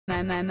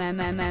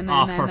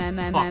Oh, for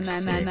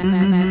fuck's sake.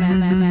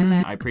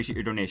 I appreciate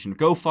your donation.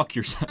 Go fuck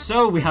yourself.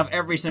 So, we have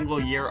every single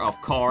year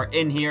of car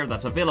in here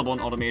that's available in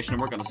automation,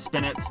 and we're gonna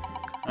spin it.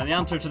 And the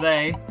answer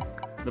today,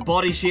 the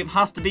body shape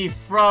has to be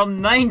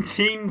from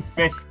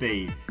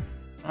 1950.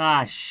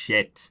 Ah,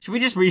 shit. Should we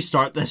just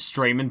restart this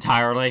stream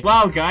entirely?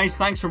 Wow, guys,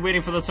 thanks for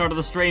waiting for the start of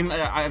the stream.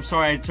 I'm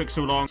sorry it took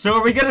so long. So,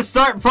 are we gonna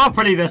start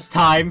properly this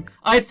time?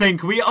 I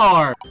think we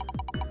are.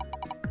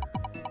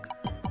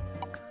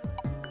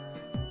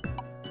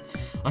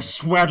 I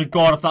swear to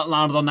God, if that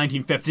landed on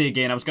 1950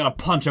 again, I was gonna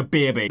punch a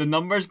baby. The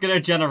number's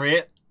gonna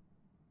generate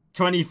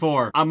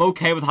 24. I'm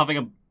okay with having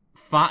a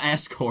fat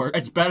escort.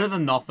 It's better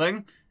than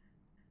nothing.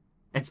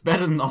 It's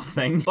better than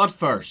nothing. But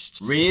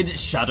first, Raid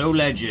Shadow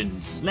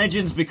Legends.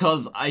 Legends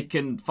because I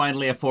can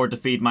finally afford to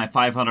feed my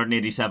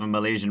 587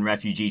 Malaysian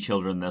refugee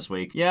children this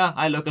week. Yeah,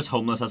 I look as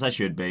homeless as I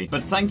should be.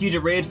 But thank you to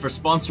Raid for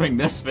sponsoring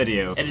this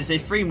video. It is a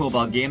free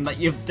mobile game that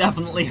you've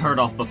definitely heard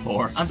of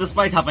before. And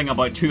despite having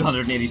about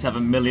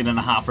 287.5 million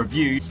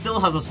reviews, still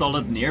has a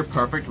solid near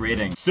perfect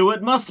rating. So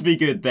it must be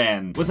good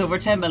then. With over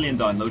 10 million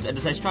downloads, it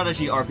is a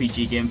strategy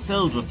RPG game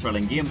filled with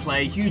thrilling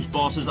gameplay, huge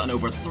bosses, and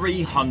over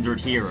 300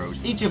 heroes,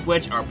 each of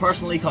which are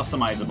personally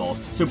customizable,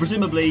 so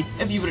presumably,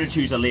 if you were to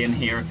choose a lane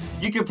here,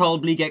 you could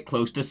probably get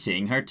close to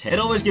seeing her tip. It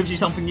always gives you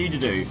something new to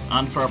do,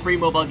 and for a free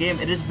mobile game,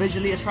 it is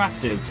visually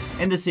attractive,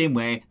 in the same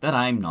way that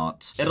I'm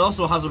not. It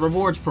also has a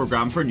rewards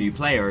program for new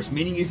players,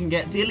 meaning you can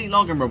get daily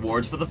login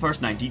rewards for the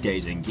first 90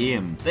 days in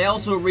game. They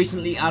also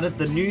recently added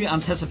the new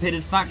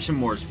anticipated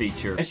Faction Wars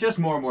feature. It's just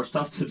more and more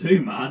stuff to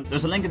do, man.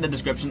 There's a link in the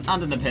description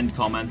and in the pinned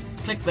comment.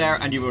 Click there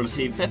and you will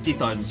receive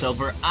 50,000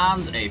 silver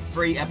and a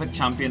free epic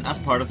champion as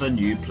part of the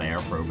new player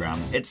program.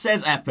 It says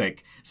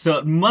epic, so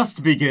it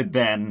must be good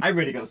then. I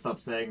really gotta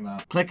stop saying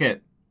that. Click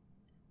it.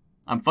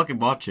 I'm fucking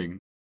watching.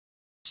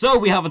 So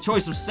we have a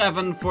choice of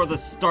 7 for the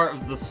start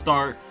of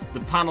the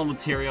panel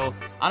material,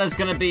 and it's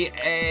gonna be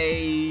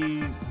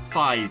a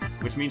 5,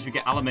 which means we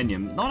get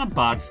aluminium. Not a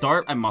bad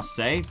start, I must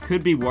say.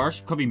 Could be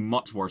worse, could be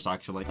much worse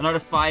actually. And out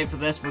of 5 for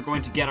this, we're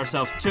going to get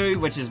ourselves 2,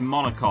 which is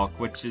monocoque,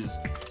 which is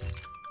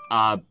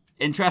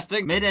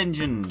interesting.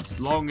 Mid-engine,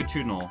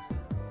 longitudinal.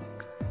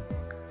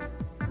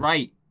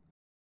 Right.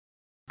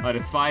 Out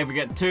of 5 we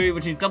get 2,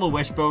 which is double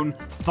wishbone.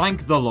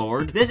 Thank the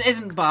Lord. This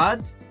isn't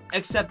bad,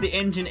 except the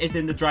engine is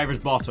in the driver's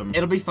bottom.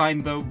 It'll be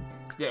fine though.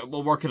 Yeah,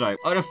 we'll work it out.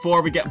 Out of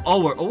 4 we get,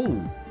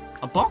 oh,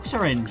 a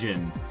boxer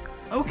engine.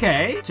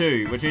 Okay.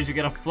 2, which means we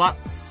get a flat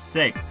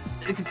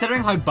 6.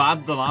 Considering how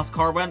bad the last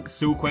car went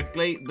so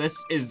quickly,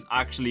 this is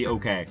actually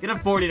okay. Get a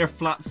 4-liter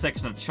flat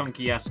 6 and a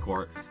chunky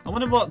escort. I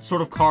wonder what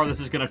sort of car this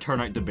is going to turn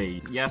out to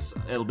be. Yes,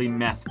 it'll be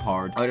meth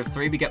powered. Out of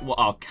 3 we get,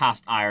 oh,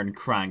 cast iron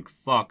crank.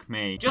 Fuck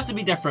me. Just to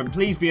be different,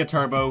 please be a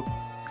turbo.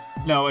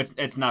 No,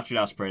 it's naturally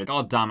aspirated.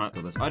 God damn it.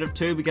 Out of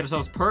 2, we get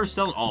ourselves per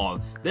cylinder. Oh,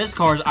 this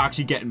car is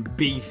actually getting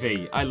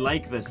beefy. I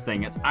like this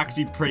thing. It's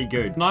actually pretty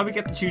good. Now we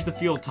get to choose the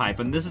fuel type,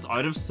 and this is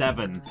out of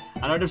 7.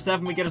 And out of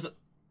 7, we get us.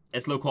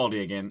 It's low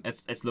quality again.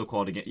 It's low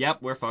quality again. Yep,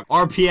 we're fucked.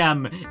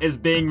 RPM is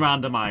being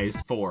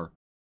randomized.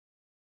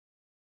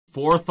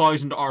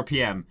 4,000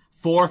 RPM.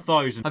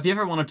 4,000. Have you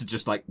ever wanted to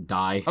just, like,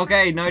 die?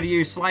 Okay, now to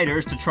use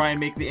sliders to try and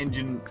make the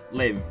engine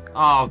live.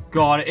 Oh,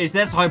 God. Is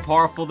this how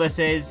powerful this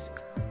is?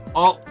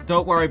 Oh,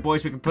 don't worry,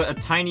 boys. We can put a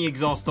tiny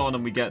exhaust on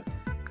and we get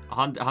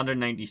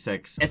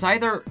 196. It's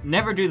either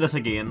never do this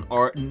again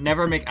or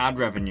never make ad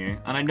revenue.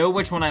 And I know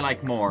which one I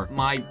like more.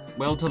 My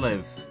will to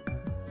live.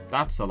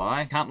 That's a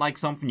lie. Can't like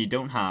something you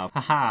don't have.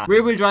 Haha.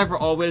 Rear wheel drive or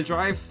all wheel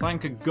drive?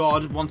 Thank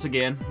God. Once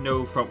again,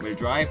 no front wheel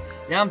drive.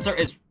 The answer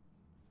is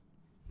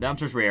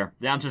rear.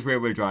 The answer is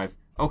rear wheel drive.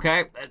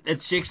 Okay, it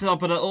shakes it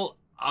up a little.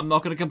 I'm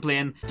not gonna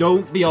complain.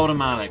 Don't be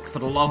automatic, for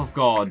the love of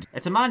God.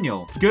 It's a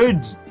manual.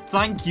 Good.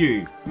 Thank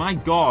you. My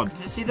God.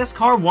 See, this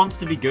car wants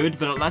to be good,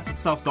 but it lets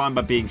itself down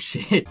by being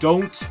shit.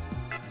 Don't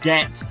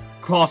get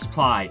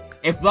cross-ply.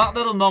 If that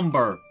little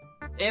number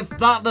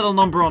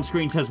on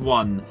screen says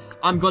 1,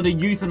 I'm going to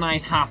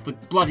euthanize half the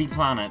bloody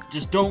planet.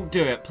 Just don't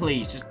do it,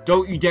 please. Just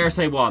don't you dare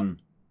say 1.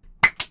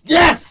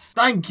 Yes!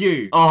 Thank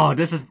you! Oh,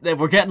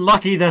 we're getting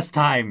lucky this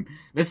time.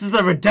 This is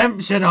the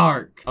redemption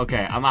arc.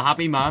 Okay, I'm a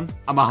happy man.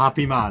 I'm a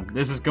happy man.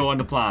 This is going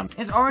to plan.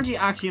 Is RNG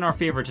actually in our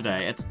favor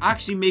today? It's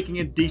actually making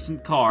a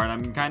decent car, and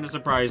I'm kind of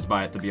surprised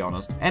by it, to be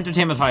honest.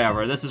 Entertainment,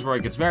 however, this is where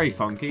it gets very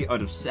funky.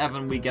 Out of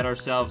 7, we get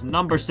ourselves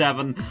number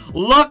 7,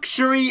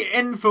 luxury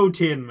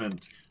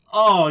infotainment.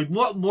 Oh,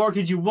 what more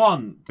could you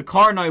want? The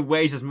car now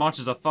weighs as much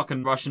as a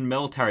fucking Russian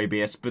military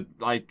base, but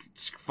like,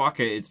 fuck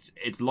it,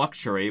 it's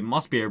luxury. It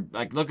must be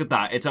like, look at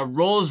that. It's a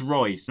Rolls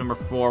Royce. Number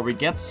 4, we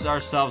get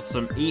ourselves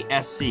some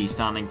ESC,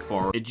 standing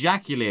for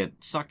ejaculate,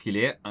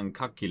 succulate, and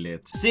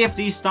cucculate.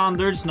 Safety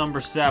standards,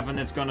 number 7.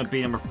 It's gonna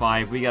be number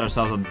 5. We get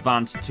ourselves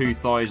advanced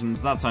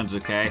 2000s. That sounds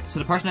okay. So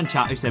the person in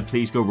chat who said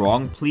please go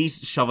wrong,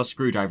 please shove a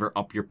screwdriver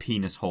up your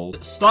penis hole.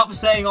 Stop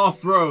saying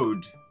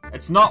off-road.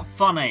 It's not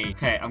funny.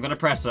 Okay, I'm gonna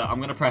press it. I'm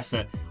gonna press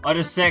it. Out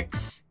of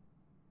 6.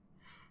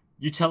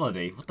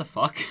 Utility. What the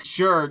fuck?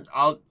 Sure,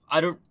 I'll I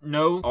don't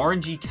know.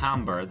 RNG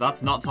camber.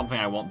 That's not something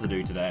I want to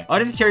do today.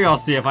 Out of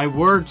curiosity, if I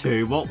were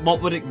to,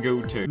 what would it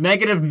go to?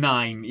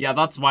 -9. Yeah,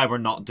 that's why we're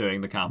not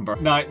doing the camber.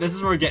 Now, this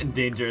is where we're getting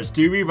dangerous.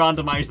 Do we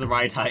randomize the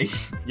ride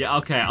height? Yeah,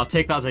 okay, I'll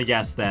take that as a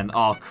yes then.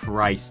 Oh,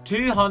 Christ.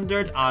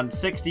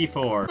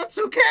 264. That's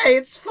okay,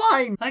 it's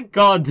fine. Thank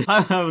God.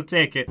 I will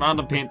take it.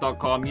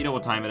 Randompaint.com, you know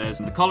what time it is.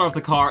 And the color of the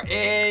car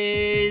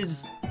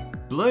is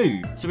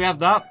blue. So we have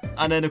that,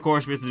 and then of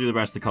course we have to do the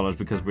rest of the colors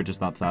because we're just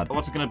that sad.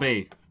 What's it gonna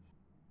be?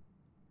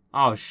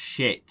 Oh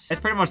shit.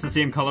 It's pretty much the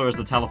same color as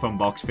the telephone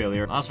box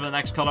failure. As for the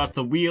next color, it's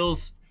the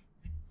wheels.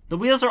 The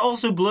wheels are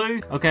also blue.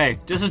 Okay,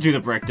 just to do the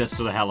brick just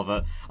for the hell of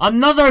it.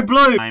 Another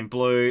blue! I'm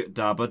blue.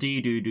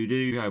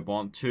 Da-ba-dee-doo-doo-doo. I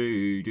want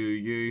to do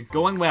you.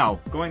 Going well.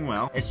 Going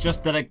well. It's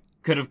just that it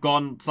could have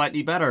gone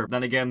slightly better.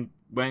 Then again,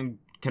 when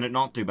can it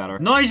not do better?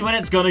 Noise when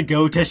it's gonna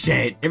go to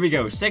shit. Here we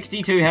go.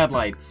 62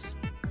 headlights.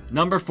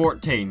 Number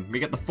 14. We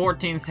get the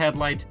 14th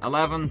headlight.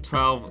 11,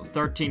 12,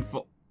 13,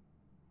 14.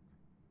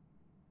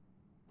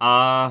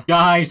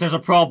 Guys, there's a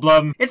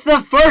problem. It's the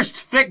first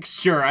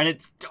fixture, and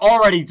it's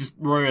already just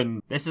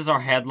ruined. This is our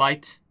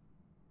headlight.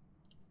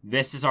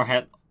 This is our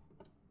head.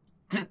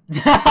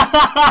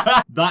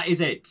 That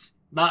is it.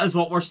 That is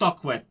what we're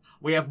stuck with.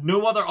 We have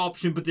no other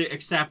option but to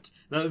accept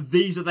that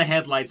these are the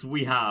headlights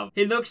we have.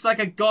 He looks like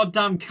a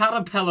goddamn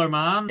caterpillar,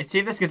 man. Let's see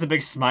if this gets a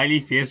big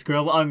smiley face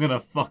grill. I'm gonna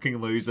fucking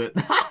lose it.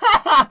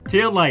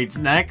 Tail lights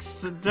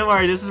next. Don't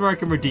worry, this is where it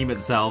can redeem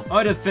itself.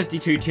 Out of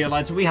 52 tail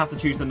lights, we have to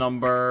choose the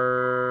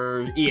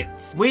number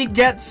 8. We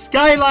get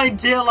skyline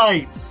tail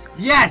lights.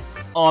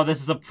 Yes! Oh,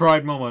 this is a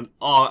proud moment.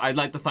 Oh, I'd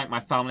like to thank my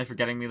family for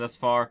getting me this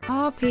far.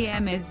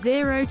 RPM is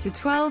 0 to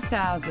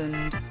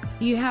 12,000.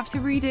 You have to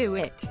redo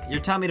it.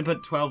 You're telling me to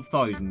put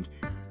 12,000.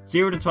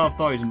 0 to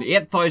 12,000.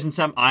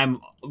 8,007. I'm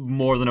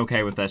more than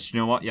okay with this.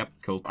 You know what? Yep,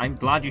 cool. I'm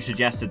glad you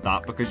suggested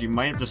that because you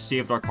might have just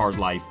saved our car's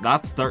life.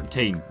 That's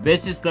 13.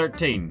 This is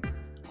 13.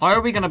 How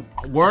are we gonna...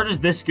 Where does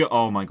this go?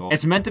 Oh my god.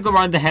 It's meant to go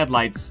around the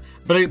headlights.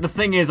 But the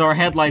thing is, our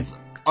headlights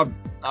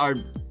are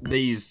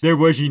these. There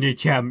was no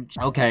champ.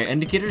 Okay,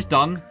 indicator's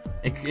done.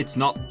 It's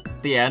not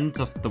the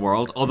end of the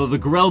world, although the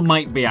grill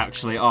might be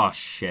actually. Oh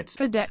shit.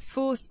 Sorry,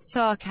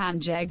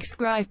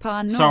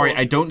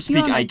 I don't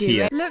speak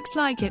IKEA. It looks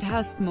like it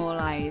has small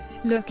eyes,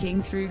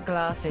 looking through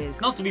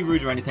glasses. Not to be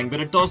rude or anything, but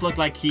it does look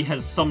like he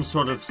has some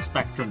sort of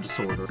spectrum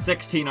disorder.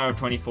 16 out of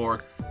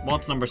 24.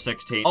 What's number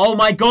 16? Oh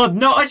my god,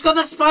 no, it's got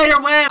the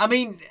spider web! I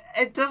mean,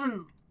 it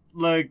doesn't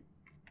look...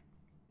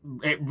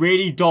 It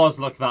really does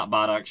look that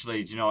bad,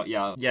 actually. Do you know what?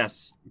 Yeah.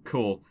 Yes.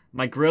 Cool.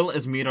 My grill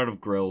is made out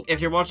of grill. If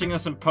you're watching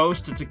this in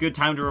post, it's a good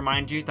time to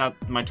remind you that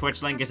my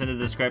Twitch link is in the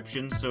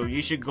description, so you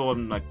should go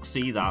and, like,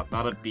 see that.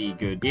 That'd be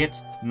good.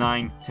 8,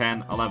 9,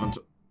 10, 11,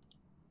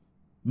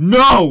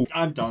 No!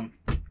 I'm done.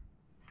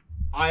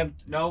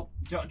 No.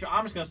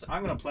 I'm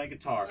gonna play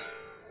guitar.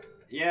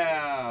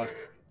 Yeah.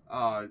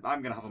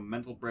 I'm gonna have a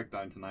mental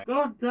breakdown tonight.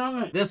 God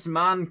damn it. This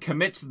man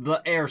commits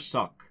the air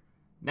suck.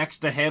 Next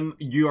to him,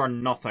 you are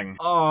nothing.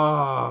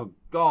 Oh,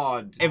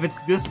 God. If it's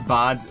this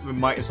bad, we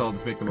might as well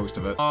just make the most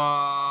of it.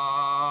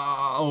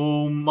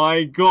 Oh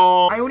my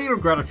god. I only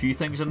regret a few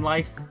things in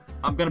life.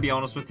 I'm gonna be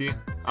honest with you.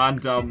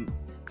 And,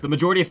 the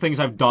majority of things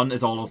I've done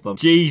is all of them.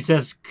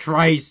 Jesus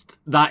Christ.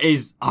 That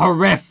is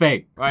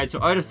horrific. Right,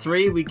 so out of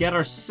 3, we get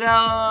ourselves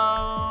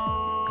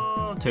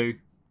 2.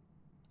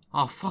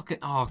 Oh, fuck it.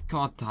 Oh,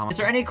 god damn it. Is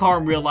there any car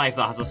in real life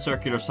that has a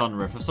circular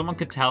sunroof? If someone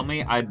could tell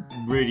me, I'd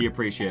really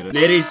appreciate it.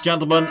 Ladies,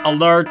 gentlemen,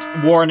 alert,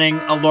 warning,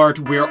 alert.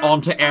 We're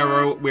onto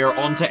Aero. We're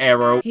onto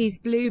Aero. He's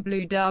blue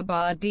da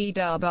ba dee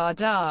da ba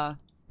da.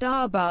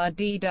 Da ba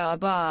dee da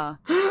ba.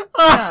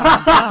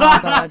 Da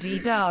ba dee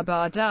da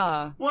ba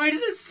da. Why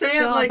does it say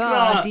it like that?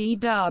 Da ba dee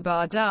da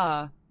ba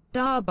da.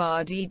 Da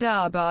ba dee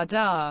da ba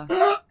da.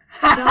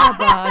 Da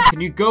ba.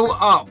 Can you go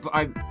up?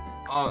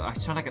 I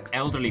sound like an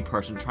elderly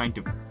person trying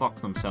to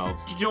fuck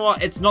themselves. Do you know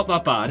what? It's not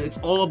that bad. It's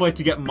all about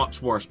to get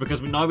much worse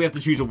because now we have to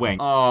choose a wing.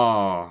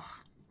 Oh,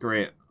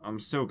 great. I'm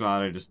so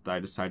glad I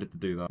decided to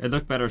do that. It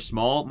looked better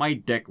small. My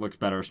dick looks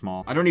better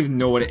small. I don't even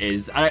know what it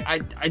is. I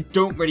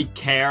don't really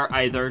care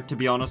either, to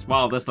be honest.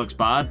 Wow, this looks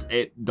bad.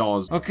 It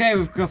does. Okay,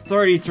 we've got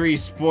 33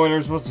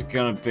 spoilers. What's it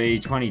gonna be?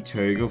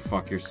 22. Go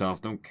fuck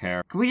yourself. Don't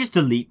care. Can we just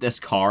delete this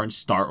car and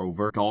start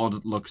over?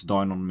 God looks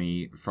down on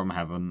me from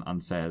heaven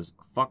and says,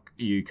 fuck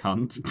you,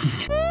 cunt.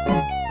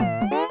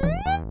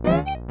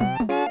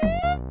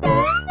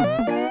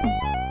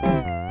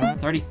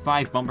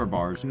 35 bumper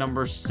bars.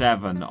 Number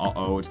 7.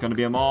 Uh-oh, it's gonna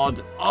be a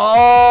mod.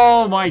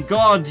 Oh my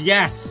god,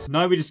 yes!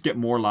 Now we just get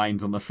more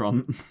lines on the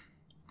front.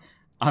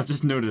 I've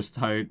just noticed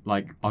how,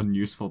 like,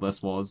 unuseful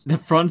this was. The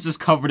front's just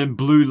covered in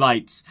blue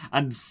lights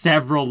and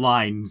several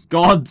lines.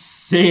 God's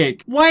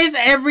sake. Why is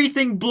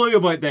everything blue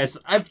about this?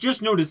 I've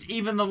just noticed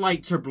even the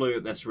lights are blue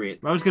at this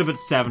rate. I was gonna put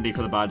 70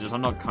 for the badges. I'm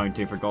not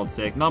counting, for God's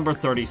sake. Number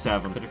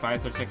 37.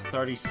 35, 36,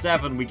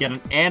 37. We get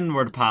an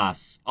N-word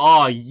pass.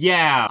 Oh,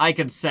 yeah. I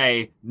can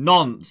say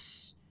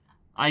nonce.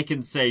 I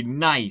can say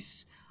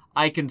nice.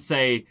 I can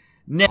say...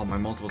 Oh, my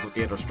multiples of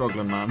 8 are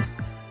struggling, man.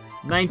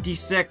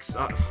 96.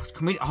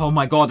 Can we? Oh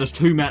my god, there's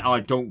 2 men. Oh, I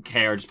don't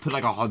care. Just put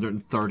like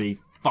 130.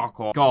 Fuck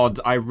off. God,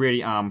 I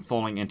really am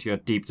falling into a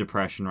deep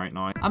depression right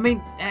now. I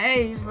mean,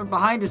 hey,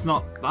 behind is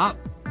not that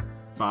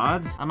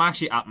bad. I'm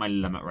actually at my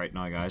limit right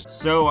now, guys.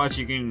 So, as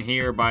you can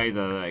hear by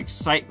the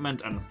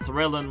excitement and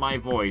thrill in my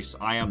voice,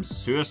 I am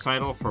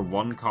suicidal for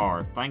 1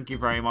 car. Thank you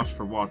very much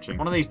for watching.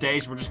 One of these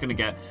days, we're just gonna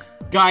get...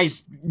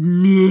 Guys,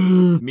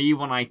 me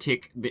when I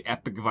take the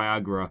epic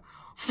Viagra.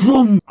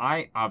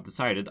 I have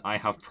decided I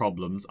have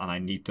problems and I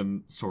need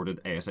them sorted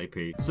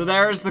ASAP. So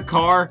there's the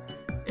car.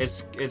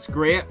 It's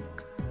great.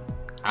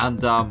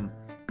 And,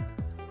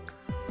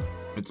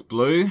 it's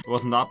blue. It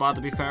wasn't that bad,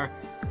 to be fair.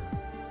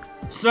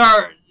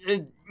 Sir,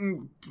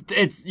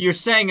 you're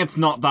saying it's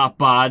not that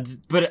bad,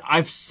 but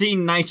I've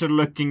seen nicer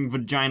looking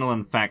vaginal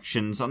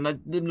infections, and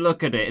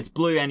look at it, it's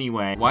blue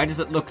anyway. Why does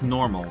it look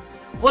normal?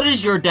 What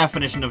is your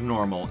definition of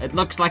normal? It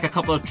looks like a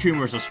couple of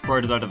tumors have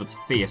sprouted out of its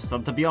face,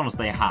 and to be honest,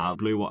 they have.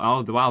 Blue,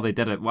 oh, wow, they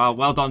did it. Wow,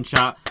 well done,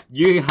 chat.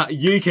 You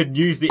can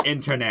use the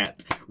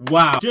internet.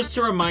 Wow. Just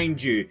to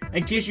remind you,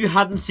 in case you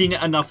hadn't seen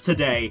it enough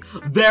today,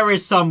 there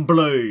is some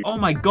blue. Oh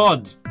my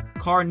god.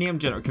 Car name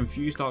generator,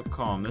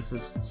 confused.com. This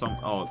is some,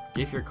 oh,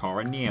 give your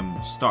car a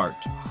name.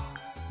 Start.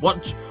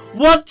 What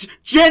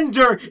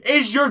gender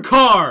is your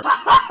car?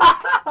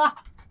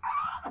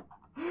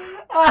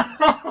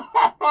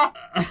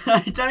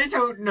 I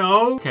don't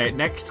know. Okay,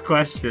 next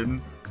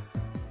question.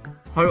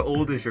 How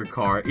old is your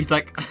car? He's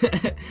like,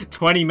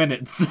 20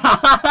 minutes.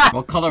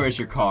 What color is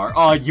your car?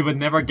 Oh, you would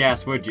never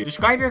guess, would you?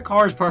 Describe your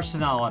car's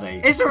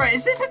personality. Is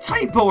this a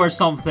typo or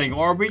something?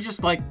 Or are we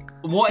just like,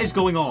 what is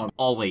going on?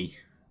 Ollie.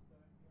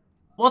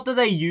 What do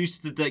they use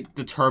to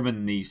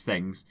determine these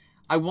things?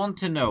 I want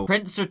to know.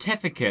 Print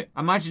certificate.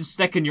 Imagine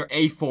sticking your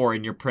A4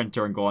 in your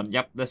printer and going,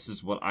 yep, this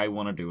is what I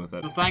want to do with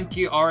it. So thank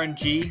you,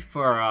 RNG,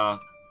 for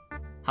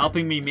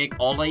helping me make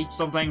Ollie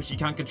some things you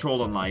can't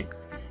control in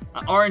life.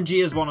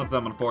 RNG is one of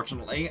them,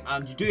 unfortunately,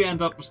 and you do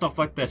end up with stuff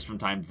like this from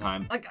time to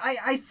time. Like,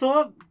 I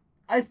thought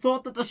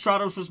that the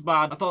Stratos was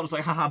bad. I thought it was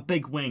like, haha,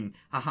 big wing,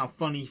 haha,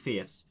 funny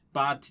face.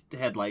 Bad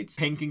headlights.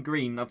 Pink and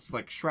green, that's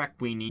like Shrek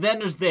weenie. Then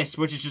there's this,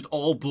 which is just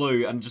all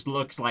blue and just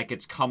looks like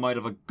it's come out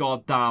of a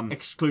goddamn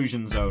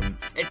exclusion zone.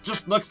 It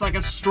just looks like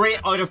it's straight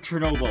out of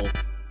Chernobyl.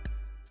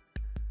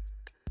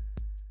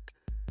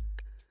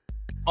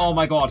 Oh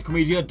my god, can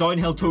we do a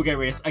downhill toge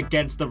race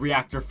against the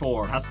Reactor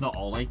 4? That's not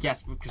Ollie.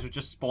 Yes, because we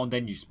just spawned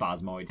in, you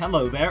spasmoid.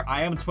 Hello there,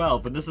 I am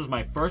 12 and this is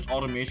my first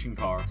automation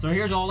car. So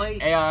here's Ollie.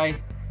 AI,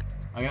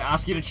 I'm gonna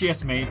ask you to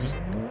chase me, just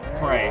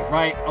pray.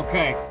 Right,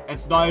 okay,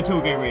 it's now a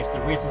toge race. The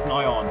race is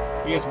now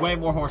on. He has way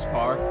more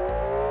horsepower,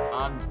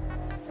 and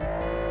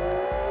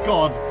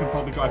God can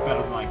probably drive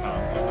better than I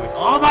can.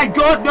 Oh my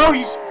god, no,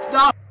 he's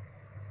not.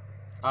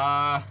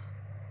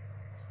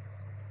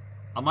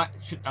 Am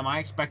I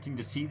expecting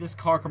to see this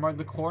car come around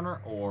the corner,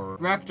 or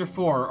Reactor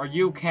 4? Are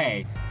you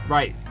okay?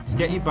 Right, let's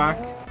get you back.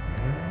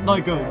 Now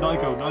go, now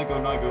go, now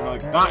go, now go, now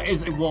go. That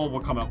is a wall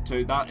we're coming up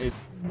to. That is.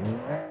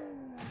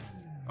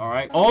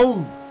 Alright.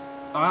 Oh!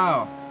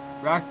 Ah.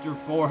 Reactor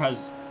 4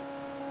 has...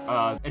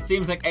 it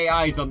seems like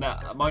AIs on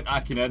that Mount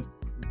Akina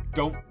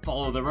don't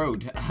follow the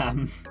road.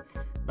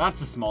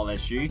 That's a small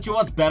issue. Do you know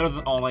what's better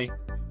than Ollie?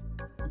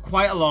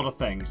 Quite a lot of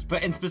things.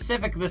 But in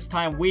specific this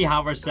time, we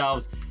have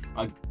ourselves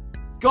a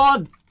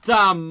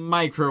goddamn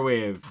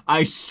microwave.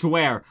 I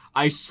swear.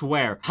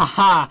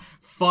 Haha!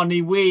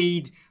 Funny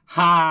weed!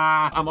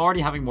 Ha! I'm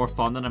already having more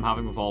fun than I'm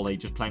having with Ollie,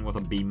 just playing with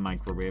a beam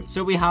microwave.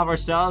 So we have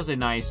ourselves a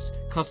nice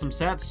custom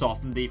set,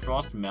 soften,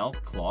 defrost,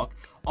 melt, clock.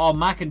 Oh,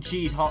 mac and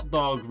cheese, hot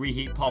dog,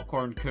 reheat,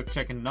 popcorn, cook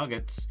chicken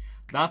nuggets.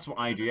 That's what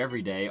I do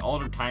every day.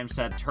 Auto time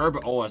set, turbo.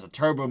 Oh, it's a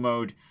turbo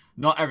mode.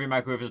 Not every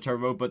microwave is a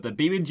turbo, but the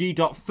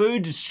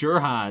BeamNG.food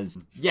sure has.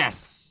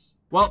 Yes.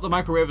 Well, the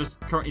microwave is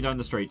currently down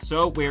the street,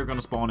 so we're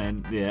gonna spawn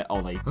in the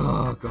Ollie.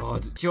 Oh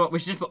god. Do you know what? We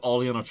should just put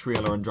Ollie on a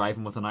trailer and drive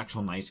him with an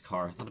actual nice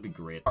car. That'd be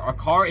great. Our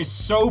car is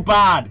so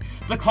bad.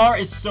 The car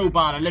is so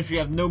bad. I literally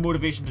have no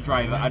motivation to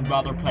drive it. I'd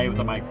rather play with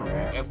a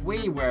microwave. If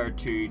we were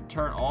to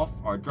turn off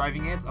our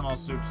driving aids and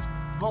also just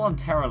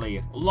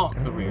voluntarily lock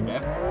the rear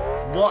diff,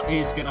 what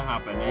is gonna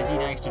happen? Is he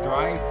next to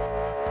drive?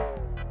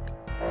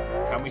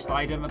 Can we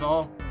slide him at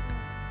all?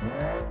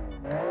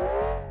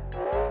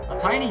 A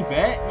tiny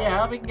bit,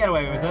 yeah, we can get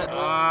away with it.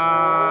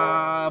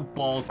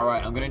 Balls.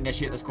 Alright, I'm gonna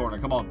initiate this corner.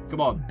 Come on,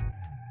 come on.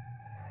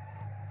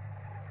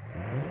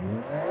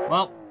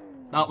 Well,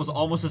 that was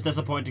almost as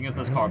disappointing as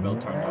this car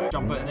build turned out.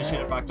 Jump it,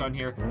 initiate it back down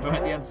here. Don't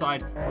hit the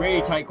inside.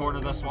 Really tight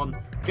corner this one.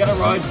 Get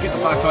around, get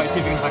the back out,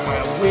 see if we can back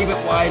out a wee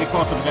bit wide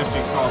across the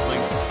pedestrian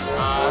crossing.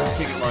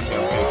 Take it around here,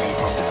 okay,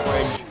 across the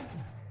bridge.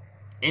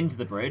 Into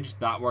the bridge,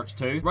 that works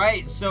too.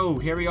 Right, so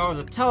here we are.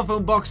 The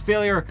telephone box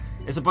failure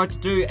is about to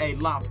do a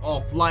lap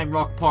off Lime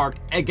Rock Park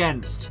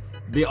against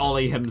the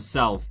Ollie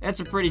himself. It's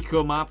a pretty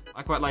cool map.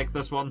 I quite like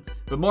this one.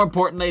 But more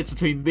importantly, it's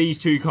between these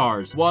two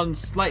cars. One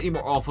slightly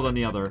more awful than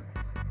the other.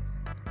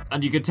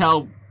 And you can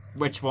tell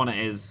which one it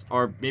is.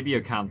 Or maybe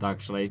you can't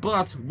actually.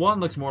 But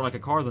one looks more like a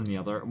car than the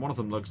other. And one of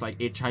them looks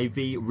like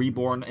HIV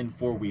reborn in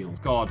 4 wheels.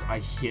 God, I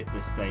hate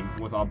this thing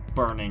with a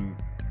burning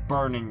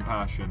burning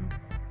passion. Do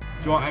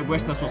you know what? I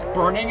wish this was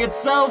burning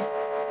itself!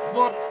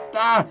 What?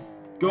 Ah!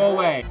 Go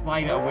away.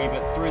 Slide it a wee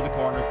bit through the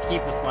corner.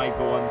 Keep the slide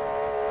going.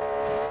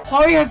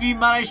 How have you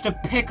managed to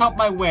pick up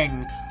my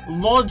wing,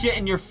 lodge it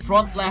in your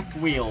front left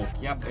wheel?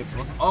 Yep, it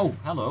was. Oh,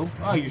 hello.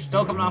 Oh, you're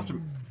still coming after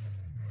me.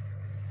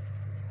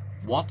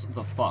 What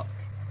the fuck?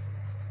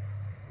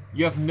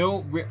 You have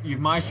no. You've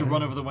managed to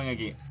run over the wing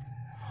again.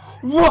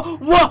 What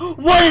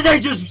did I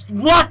just.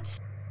 What?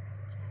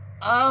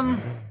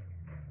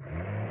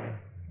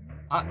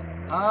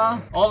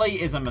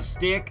 Ollie is a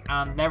mistake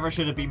and never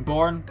should have been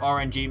born.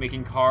 RNG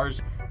making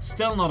cars.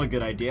 Still not a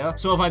good idea.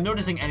 So if I'm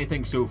noticing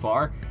anything so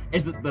far,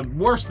 is that the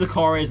worse the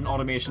car is in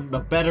automation, the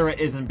better it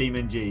is in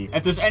BeamNG.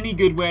 If there's any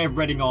good way of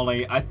ridding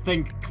Ollie, I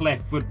think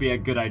Cliff would be a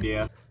good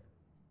idea.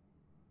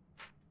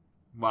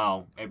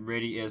 Wow, it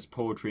really is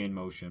poetry in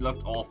motion.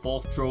 Looked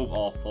awful, drove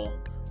awful,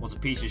 was a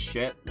piece of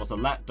shit, was a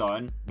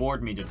letdown,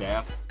 bored me to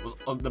death,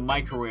 the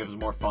microwave was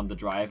more fun to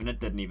drive and it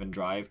didn't even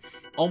drive.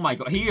 Oh my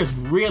god, he is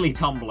really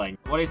tumbling.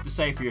 What do you have to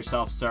say for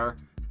yourself, sir?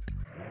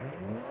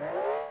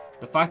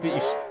 The fact that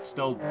you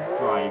still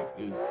drive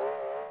is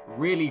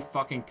really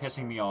fucking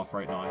pissing me off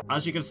right now.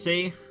 As you can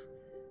see,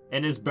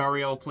 in his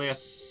burial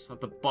place,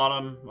 at the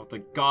bottom of the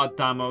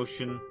goddamn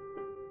ocean,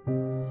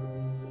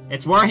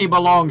 it's where he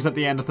belongs at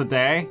the end of the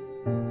day.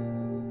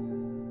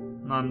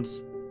 And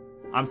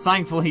I'm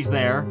thankful he's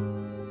there,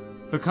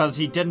 because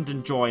he didn't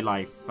enjoy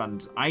life,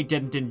 and I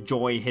didn't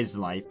enjoy his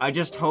life. I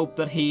just hope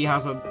that he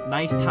has a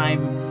nice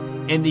time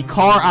in the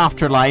car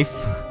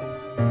afterlife.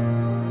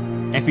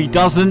 If he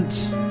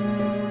doesn't,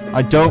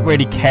 I don't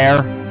really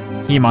care.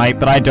 He might,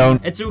 but I don't.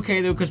 It's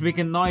okay though, because we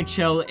can now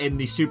chill in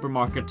the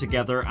supermarket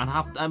together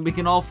and we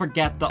can all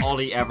forget that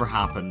Ollie ever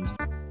happened.